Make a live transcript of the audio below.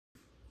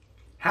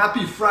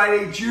Happy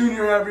Friday,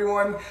 Junior,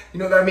 everyone. You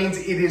know, that means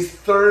it is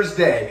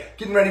Thursday,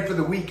 getting ready for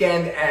the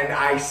weekend, and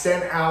I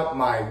sent out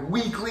my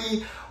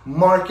weekly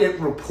market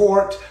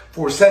report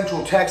for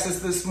Central Texas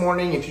this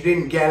morning. If you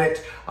didn't get it,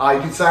 you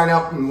can sign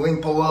up in the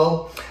link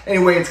below.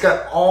 Anyway, it's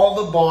got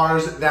all the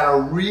bars that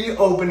are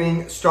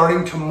reopening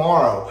starting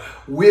tomorrow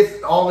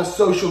with all the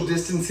social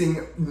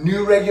distancing,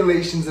 new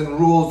regulations and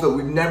rules that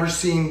we've never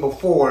seen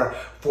before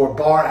for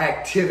bar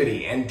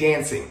activity and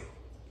dancing.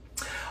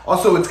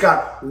 Also, it's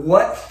got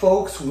what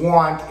folks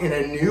want in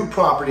a new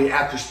property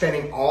after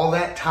spending all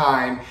that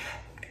time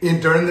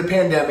during the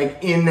pandemic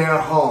in their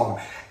home.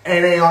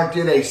 NAR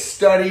did a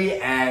study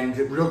and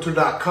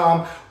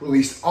Realtor.com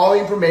released all the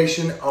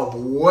information of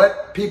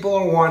what people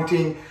are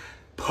wanting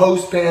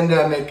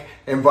post-pandemic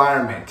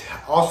environment.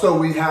 Also,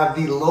 we have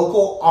the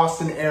local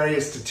Austin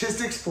area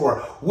statistics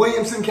for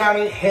Williamson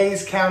County,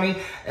 Hayes County,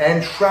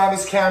 and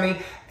Travis County,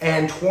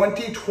 and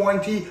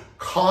 2020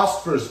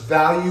 cost versus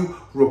value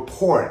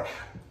report.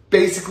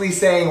 Basically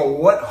saying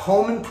what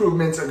home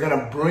improvements are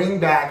gonna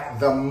bring back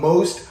the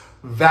most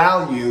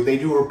value. They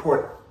do a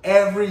report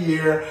every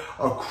year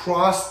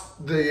across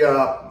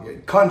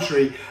the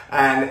country,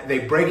 and they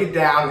break it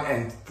down.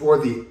 And for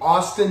the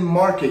Austin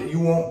market, you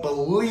won't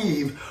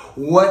believe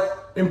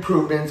what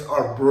improvements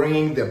are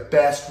bringing the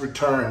best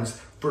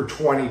returns for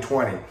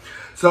 2020.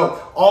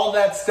 So all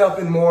that stuff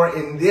and more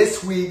in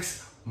this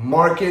week's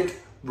market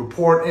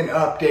report and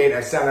update I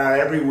send out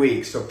every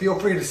week. So feel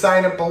free to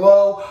sign up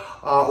below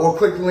or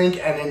click the link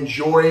and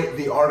enjoy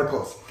the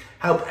articles.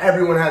 Hope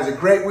everyone has a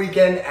great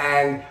weekend,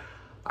 and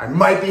I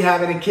might be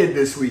having a kid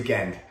this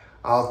weekend.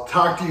 I'll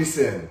talk to you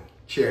soon.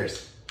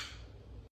 Cheers.